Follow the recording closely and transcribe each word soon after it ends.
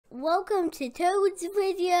Welcome to Toad's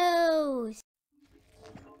Videos.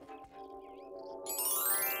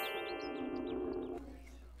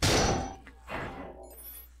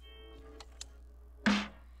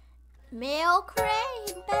 Milk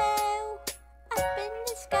rainbow up in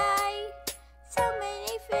the sky, so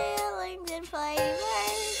many feelings and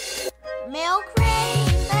flavors. Milk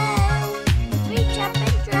rainbow, reach up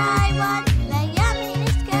and try one. The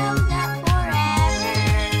yumminess goes up forever.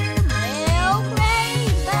 Milk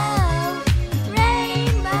rainbow,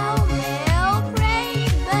 rainbow, milk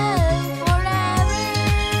rainbow forever.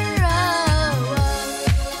 Oh,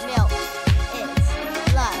 milk is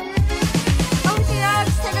love. Open your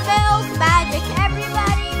arms to the milk magic.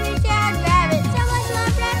 Everybody reach out and grab it. So much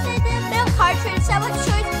love wrapped in the milk cartridge. So much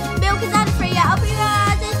choice. Milk is not free. Open your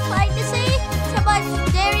eyes. It's plain to see. So much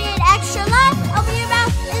dairy and extra love. Open your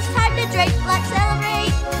mouth. It's time to drink. Let's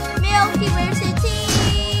celebrate. Milkyversity.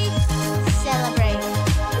 Celebrate.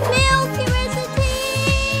 Milkyversity.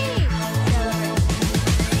 Celebrate.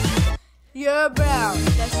 You're brown.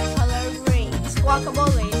 That's the color green.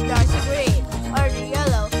 Guacamole is dark green. Already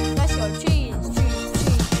yellow. That's your cheese.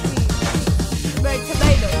 Red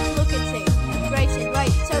tomatoes, look and see. Grapes and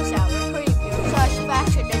white, so sour cream. Your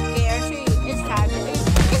satisfaction is guaranteed. It's time to eat.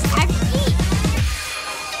 It's time to eat.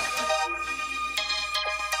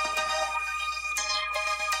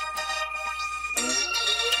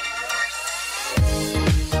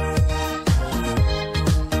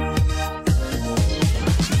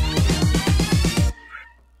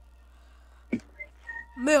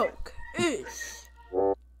 Milk is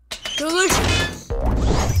delicious.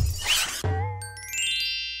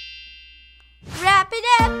 Wrap it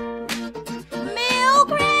up. Milk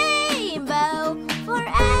rainbow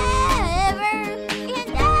forever and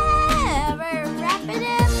ever. Wrap it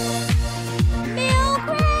up. Milk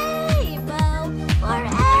rainbow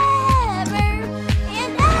forever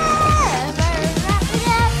and ever. Wrap it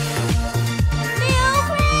up. Milk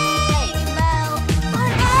rainbow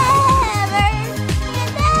forever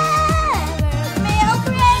and ever. Milk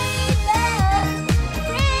rainbow, rainbow,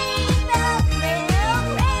 milk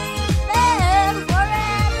rainbow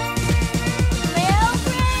forever. Milk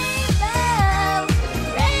rainbow,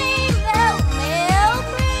 rainbow, milk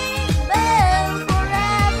rainbow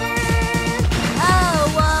forever. Oh,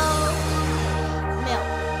 whoa. Milk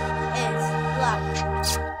is love.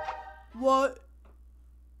 What?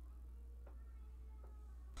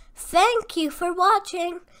 Thank you for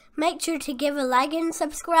watching. Make sure to give a like and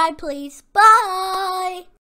subscribe, please. Bye!